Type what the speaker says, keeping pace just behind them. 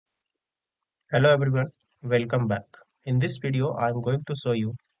Hello everyone, welcome back. In this video, I am going to show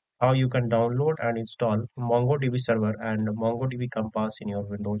you how you can download and install MongoDB server and MongoDB Compass in your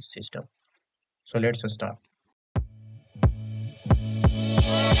Windows system. So let's start.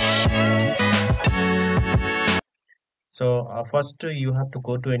 First you have to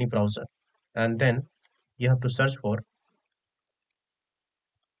go to any browser and then you have to search for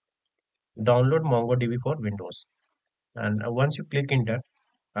download MongoDB for Windows. And once you click enter,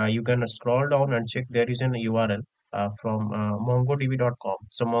 you can scroll down and check there is an URL from mongodb.com.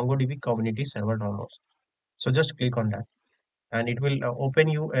 So MongoDB community server downloads. So just click on that and it will open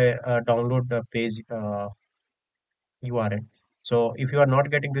you a download page URL. So if you are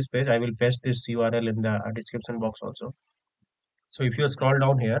not getting this page, I will paste this URL in the description box also. So if you scroll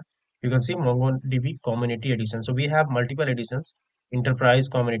down here, you can see MongoDB Community Edition. So we have multiple editions, Enterprise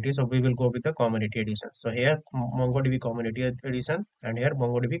Community. So we will go with the Community Edition. So here MongoDB Community Edition and here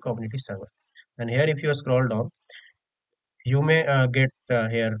MongoDB Community Server. And here if you scroll down, you may get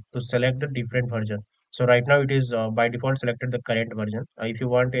here to select the different version. So right now it is by default selected the current version. If you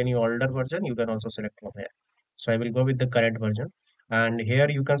want any older version, you can also select from here. So I will go with the current version, and here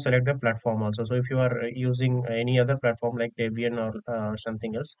you can select the platform also. So if you are using any other platform like Debian or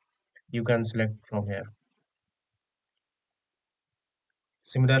something else, you can select from here.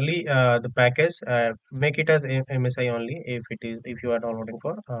 Similarly, the package make it as MSI only if you are downloading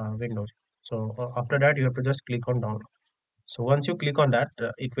for Windows. So after that you have to just click on download. So once you click on that,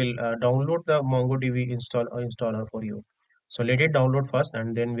 it will download the MongoDB installer for you. So let it download first,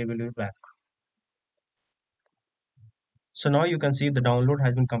 and then we will be back. So now you can see the download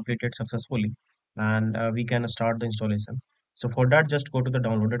has been completed successfully, and we can start the installation. So for that, just go to the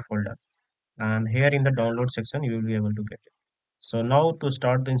downloaded folder, and here in the download section, you will be able to get it. So now to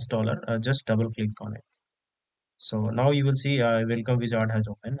start the installer, just double click on it. So now you will see welcome wizard has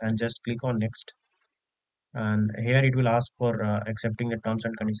opened, and just click on next. And here it will ask for accepting the terms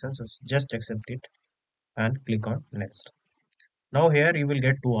and conditions. So just accept it and click on next. Now here you will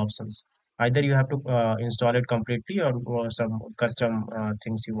get two options. Either you have to install it completely, or some custom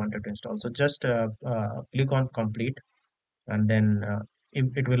things you wanted to install. So just click on complete, and then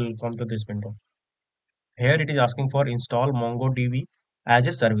it will come to this window. Here it is asking for install MongoDB as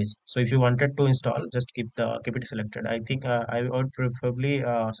a service. So if you wanted to install, just keep it selected. I think I would preferably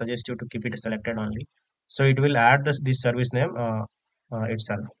suggest you to keep it selected only. So it will add this service name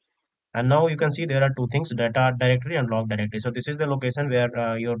itself. And now you can see there are two things, data directory and log directory. So this is the location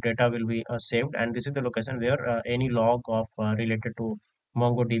where your data will be saved, and this is the location where any log of related to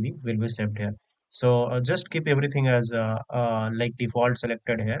MongoDB will be saved here. So just keep everything as like default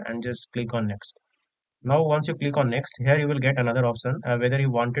selected here and just click on next. Now once you click on next, here you will get another option whether you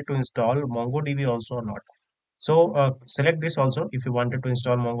wanted to install MongoDB also or not. So select this also if you wanted to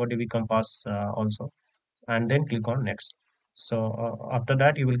install MongoDB Compass also, and then click on next. So after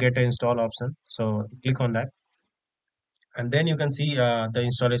that you will get an install option, so click on that, and then you can see the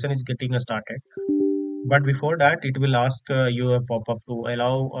installation is getting started. But before that it will ask you a pop-up to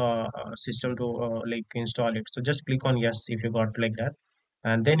allow system to like install it. So just click on yes if you got like that,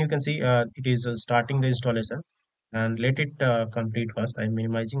 and then you can see it is starting the installation, and let it complete first. I'm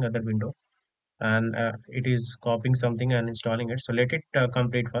minimizing other window, and it is copying something and installing it. So let it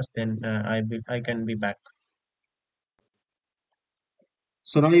complete first, then I can be back.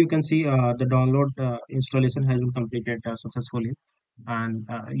 So now you can see the download installation has been completed successfully, and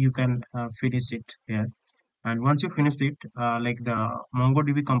you can finish it here. And once you finish it, like the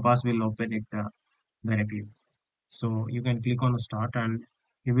MongoDB Compass will open it directly. So you can click on start, and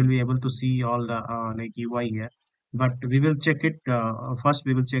you will be able to see all the like UI here. But we will check it first.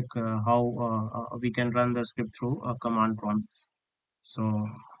 We will check how we can run the script through a command prompt. So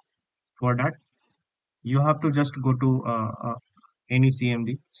for that, you have to just go to any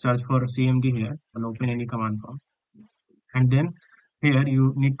CMD, search for CMD here, and open any command prompt. And then here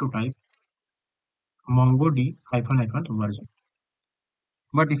you need to type MongoD hyphen hyphen version.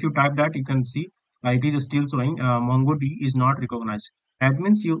 But if you type that, you can see it is still showing MongoD is not recognized. That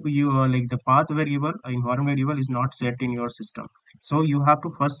means you like the path variable, environment variable is not set in your system. So you have to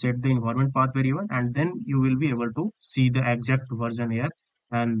first set the environment path variable, and then you will be able to see the exact version here,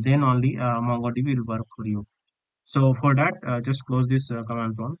 and then only MongoDB will work for you. So for that, just close this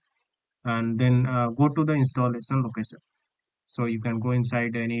command prompt, and then go to the installation location. So you can go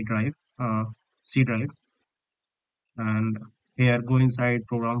inside any drive, C drive, and here go inside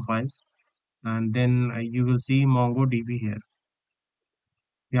program files, and then you will see MongoDB here.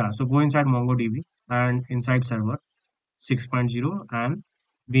 Yeah, so go inside MongoDB and inside server 6.0 and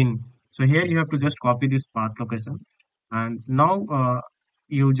bin. So here you have to just copy this path location, and now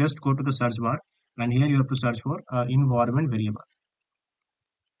you just go to the search bar, and here you have to search for environment variable.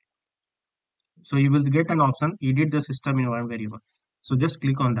 So you will get an option, edit the system environment variable. So just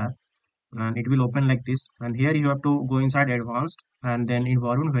click on that, and it will open like this. And here you have to go inside advanced and then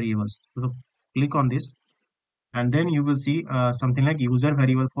environment variables. So click on this, and then you will see something like user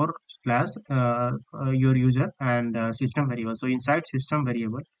variable for slash your user and system variable. So inside system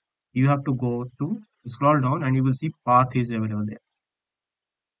variable, you have to go to scroll down, and you will see path is available there.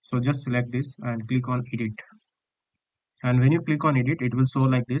 So just select this and click on edit. And when you click on edit, it will show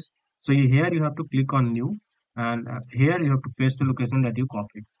like this. So here you have to click on new, and here you have to paste the location that you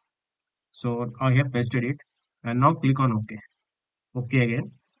copied. So I have pasted it, and now click on OK. OK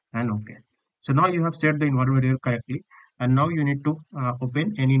again, and OK. So now you have set the environment variable correctly, and now you need to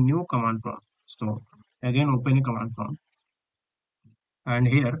open any new command prompt. So again, open a command prompt, and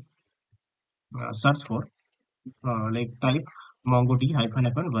here search for like type MongoDB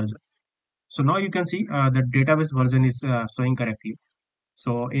hyphen version. So now you can see the database version is showing correctly.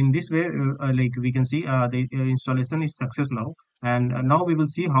 So in this way, like we can see the installation is success now, and now we will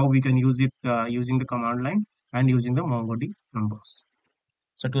see how we can use it using the command line and using the MongoDB Compass.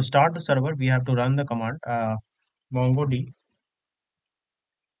 So to start the server, we have to run the command MongoDB,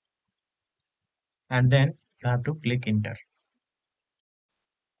 and then you have to click enter.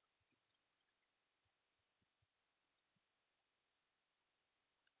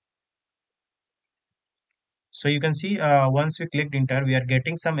 So you can see once we clicked enter, we are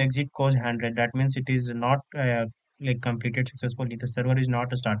getting some exit code 100. That means it is not like completed successfully. The server is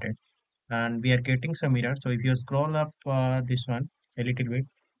not started, and we are getting some error. So if you scroll up this one a little bit,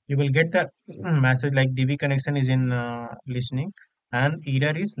 you will get the message like DB connection is in listening, and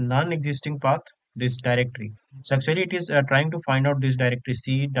error is non-existing path this directory. So actually it is trying to find out this directory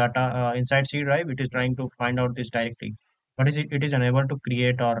C data inside C drive. It is trying to find out this directory, but it is unable to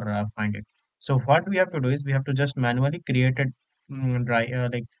create or find it. So what we have to do is we have to just manually create a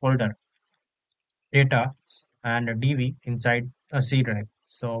drive like folder data and a DB inside a C drive.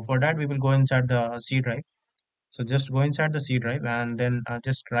 So for that, we will go inside the C drive. So just go inside the C drive, and then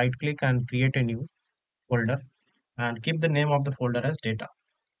just right click and create a new folder, and keep the name of the folder as data.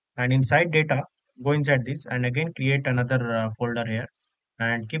 And inside data, go inside this and again create another folder here,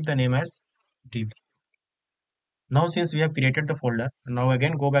 and keep the name as DB. Now since we have created the folder, now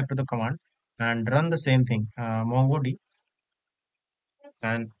again go back to the command and run the same thing, MongoDB,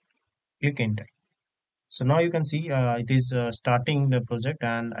 and click enter. So now you can see it is starting the project,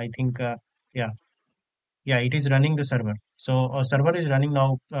 and I think yeah, yeah, it is running the server. So server is running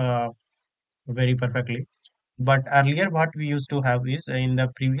now very perfectly. But earlier what we used to have is in the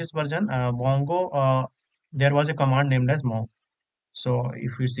previous version Mongo, there was a command named as Mongo. So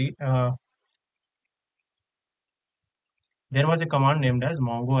if you see there was a command named as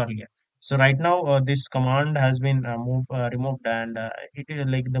Mongo earlier. So right now this command has been removed, and it is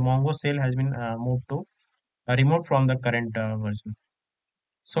like the Mongo shell has been moved to removed from the current version.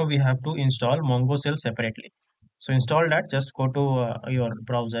 So we have to install Mongo shell separately. So install that, just go to your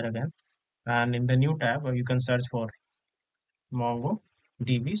browser again, and in the new tab you can search for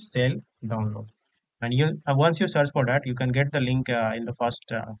MongoDB shell download. And you once you search for that, you can get the link in the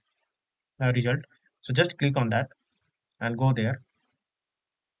first result. So just click on that and go there.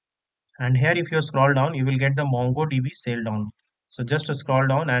 And here if you scroll down, you will get the MongoDB shell download. So just scroll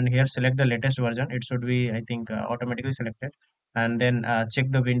down, and here select the latest version. It should be, I think, automatically selected. And then check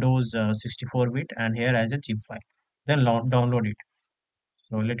the Windows 64-bit, and here as a zip file. Then download it.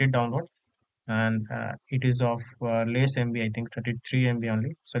 So let it download, and it is of less MB, I think 33 MB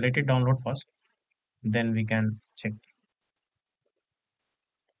only. So let it download first, then we can check.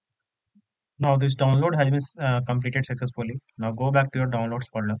 Now this download has been completed successfully. Now go back to your downloads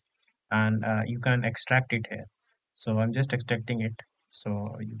folder, and you can extract it here. So I'm just extracting it.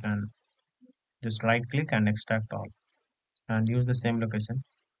 So you can just right click and extract all, and use the same location.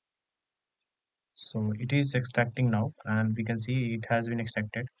 So it is extracting now, and we can see it has been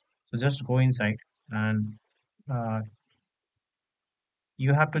extracted. So just go inside, and uh,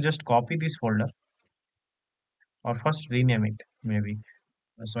 you have to just copy this folder, or first rename it maybe.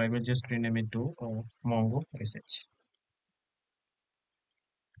 So I will just rename it to Mongo Research,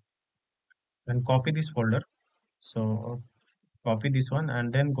 and copy this folder. So copy this one,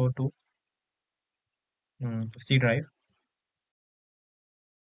 and then go to C drive,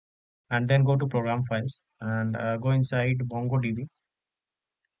 and then go to program files, and go inside MongoDB.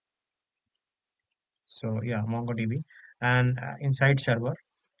 So yeah, MongoDB, and inside server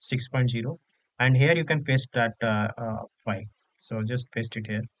 6.0, and here you can paste that file. So just paste it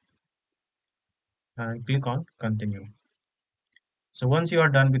here and click on continue. So once you are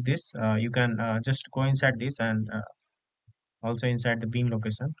done with this, you can just go inside this and also inside the bin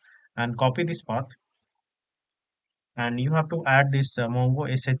location and copy this path, and you have to add this mongo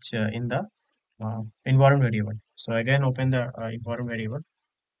sh in the environment variable. So again, open the environment variable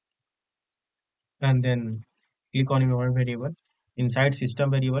and then click on environment variable. Inside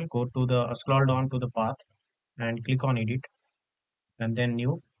system variable, go to the scroll down to the path and click on edit and then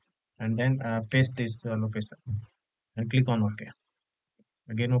new, and then paste this location and click on OK.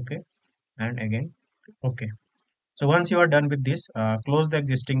 Again OK, and again OK. So once you are done with this, close the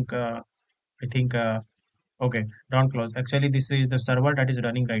existing. I think okay, don't close. Actually, this is the server that is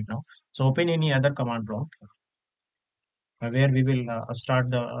running right now. So open any other command prompt where we will start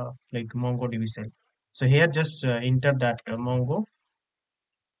the like MongoDB cell. So here just enter that Mongo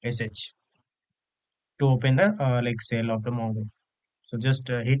sh to open the like cell of the Mongo. So just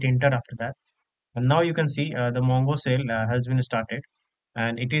hit enter after that, and now you can see the Mongo cell has been started,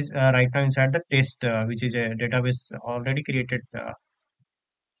 and it is right now inside the test, which is a database already created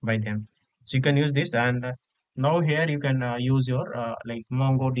by them. So you can use this, and now here you can use your like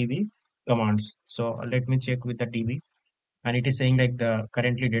MongoDB commands. So let me check with the DB, and it is saying like the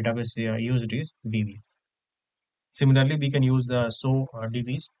currently database used is DB. Similarly, we can use the show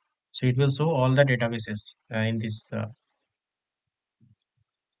DBs. So it will show all the databases in this.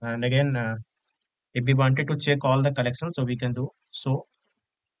 And again, if we wanted to check all the collections, so we can do show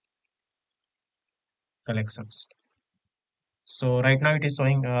collections. So right now it is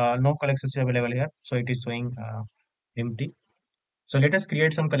showing no collections available here. So it is showing empty. So let us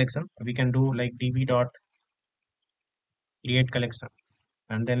create some collection. We can do like db dot create collection,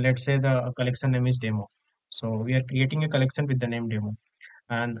 and then let's say the collection name is demo. So we are creating a collection with the name demo,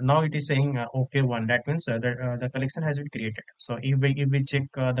 and now it is saying okay one. That means the collection has been created. So if we check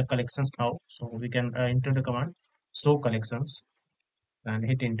the collections now, so we can enter the command show collections and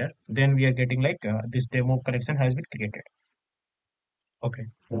hit enter. Then we are getting like this demo collection has been created. Okay.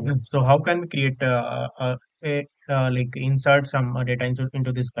 So how can we create like insert some data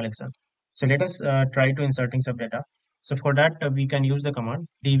into this collection? So let us try to inserting some data. So for that we can use the command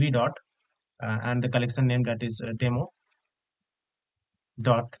db dot and the collection name that is demo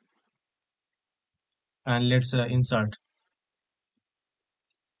dot, and let's insert.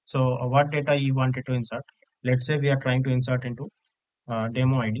 So what data you wanted to insert? Let's say we are trying to insert into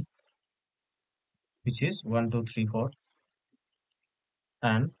demo ID, which is 1234,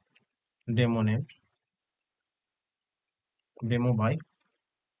 and demo name demo by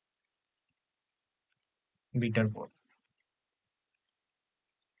bitter code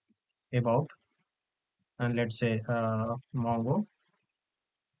about, and let's say mongo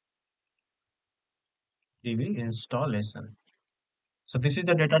db installation. So this is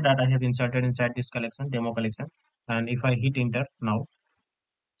the data that I have inserted inside this collection, demo collection. And if I hit enter now,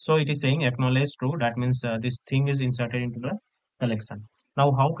 so it is saying acknowledge true. That means this thing is inserted into the collection.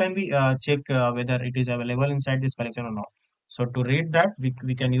 Now, how can we check whether it is available inside this collection or not? So to read that,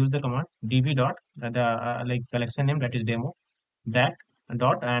 we can use the command db dot the like collection name that is demo that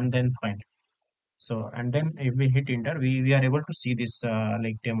dot and then find. So and then if we hit enter, we are able to see this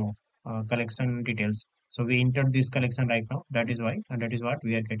like demo collection details. So we entered this collection right now. That is why, and that is what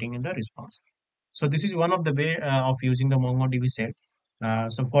we are getting in the response. So this is one of the way of using the MongoDB cell.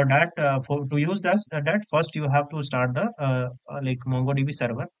 So for that, for to use that first you have to start the like MongoDB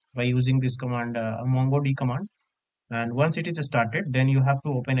server by using this command MongoD command. And once it is started, then you have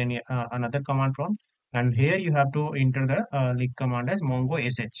to open any another command prompt, and here you have to enter the like command as mongo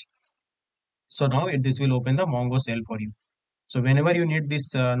sh. So now this will open the Mongo shell for you. So whenever you need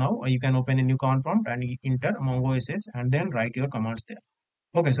this now, you can open a new command prompt and enter mongo sh and then write your commands there.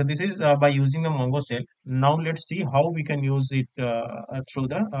 Okay, so this is by using the Mongo shell. Now let's see how we can use it through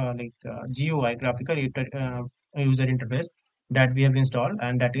the like GUI graphical user interface that we have installed,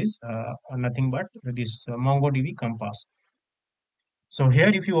 and that is nothing but this MongoDB Compass. So here,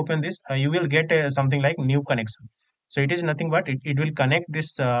 if you open this, you will get something like new connection. So it is nothing but it will connect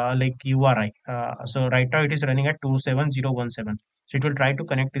this like URI. So right now it is running at 27017. So it will try to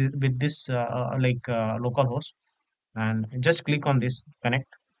connect it with this like localhost, and just click on this connect,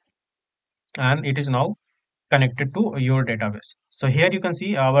 and it is now connected to your database. So here you can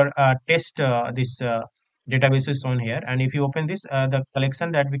see our test this database is shown here, and if you open this, the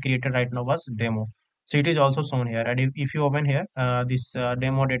collection that we created right now was demo. So it is also shown here, and if you open here this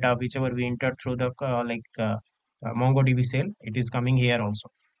demo data, whichever we entered through the MongoDB cell, it is coming here also.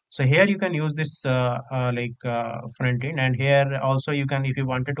 So here you can use this front end, and here also you can, if you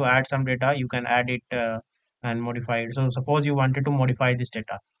wanted to add some data, you can add it and modify it. So suppose you wanted to modify this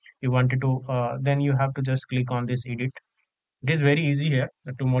data, you wanted to then you have to just click on this edit, It is very easy here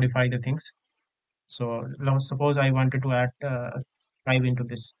to modify the things. So now suppose I wanted to add 5 into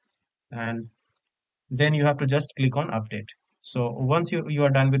this, and then you have to just click on update. So once you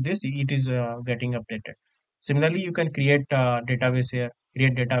are done with this, it is getting updated. Similarly, you can create database here,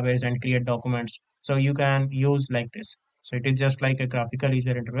 create database and create documents. So you can use like this. So it is just like a graphical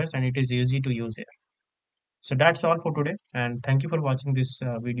user interface, and it is easy to use here. So that's all for today, and thank you for watching this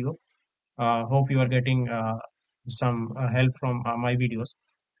video. Hope you are getting some help from my videos.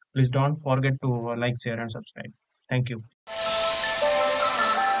 Please don't forget to like, share, and subscribe. Thank you.